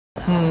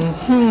Good,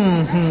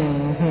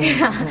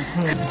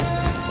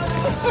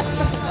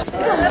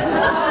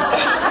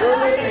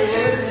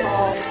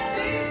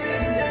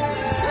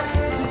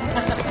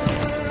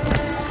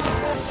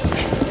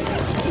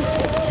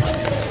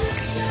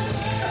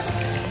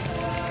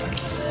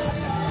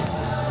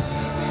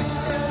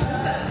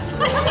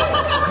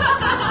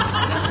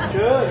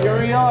 here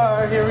we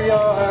are, here we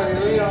are,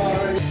 here we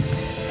are.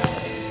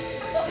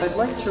 I'd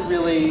like to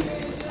really,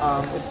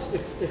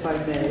 if I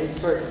may,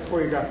 start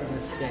choreographing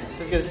this dance.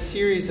 We've got a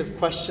series of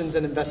questions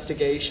and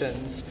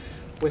investigations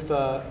with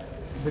the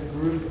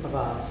group of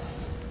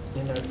us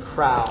in a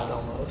crowd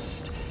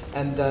almost,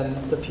 and then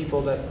the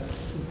people that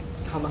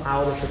come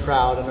out of the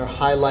crowd and are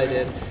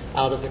highlighted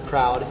out of the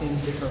crowd in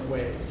different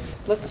ways.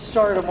 Let's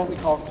start on what we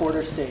call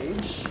quarter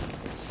stage.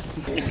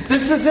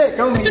 This is it.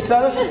 Go,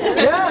 Misa.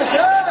 Yeah,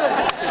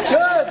 good.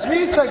 Good.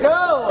 Misa,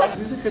 go.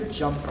 Who's a good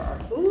jumper?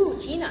 Ooh,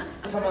 Tina.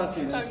 Come on,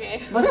 Tina.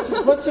 Okay. Let's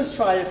just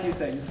try a few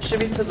things.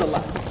 Shimmy to the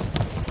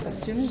left.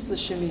 As soon as the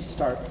shimmy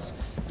starts,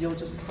 you'll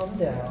just come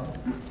down,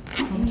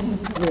 come to the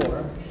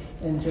floor,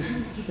 and just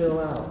chill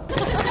out.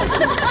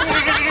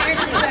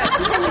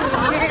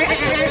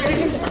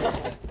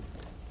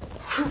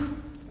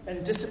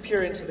 And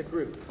disappear into the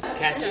group.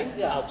 Catching?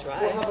 Yeah, I'll try.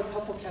 We'll have a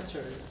couple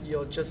catchers.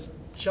 You'll just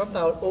jump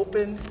out,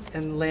 open,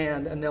 and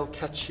land, and they'll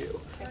catch you.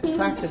 In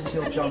practice,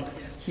 you'll jump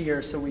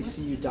here so we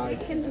see you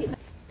dive.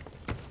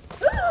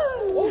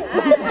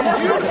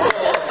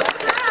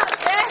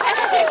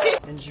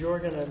 And you're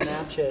going to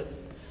match it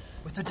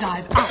with a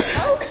dive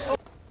out.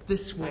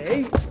 This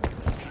way.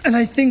 And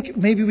I think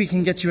maybe we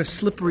can get you a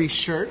slippery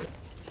shirt.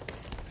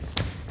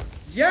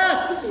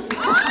 Yes!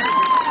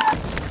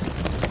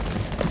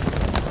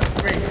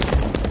 Great.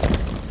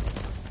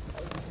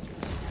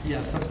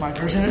 Yes, that's my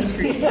version of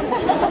screen.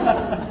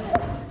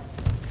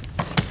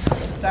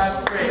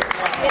 That's great.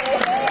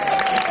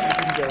 You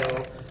can go.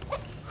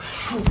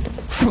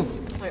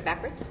 Want it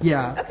backwards?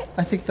 Yeah. Okay.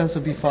 I think this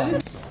will be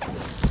fun.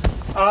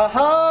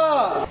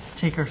 Aha!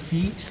 Take her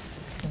feet.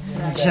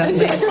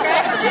 Gently.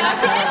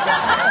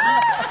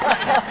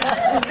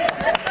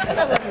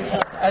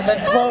 And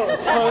then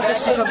close as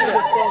she comes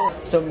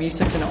in. So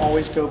Misa can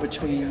always go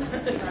between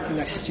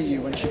next to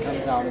you when she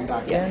comes out and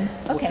back in.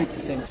 We'll keep the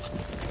same.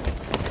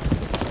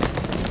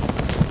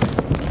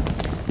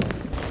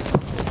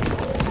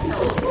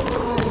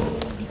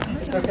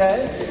 It's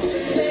okay?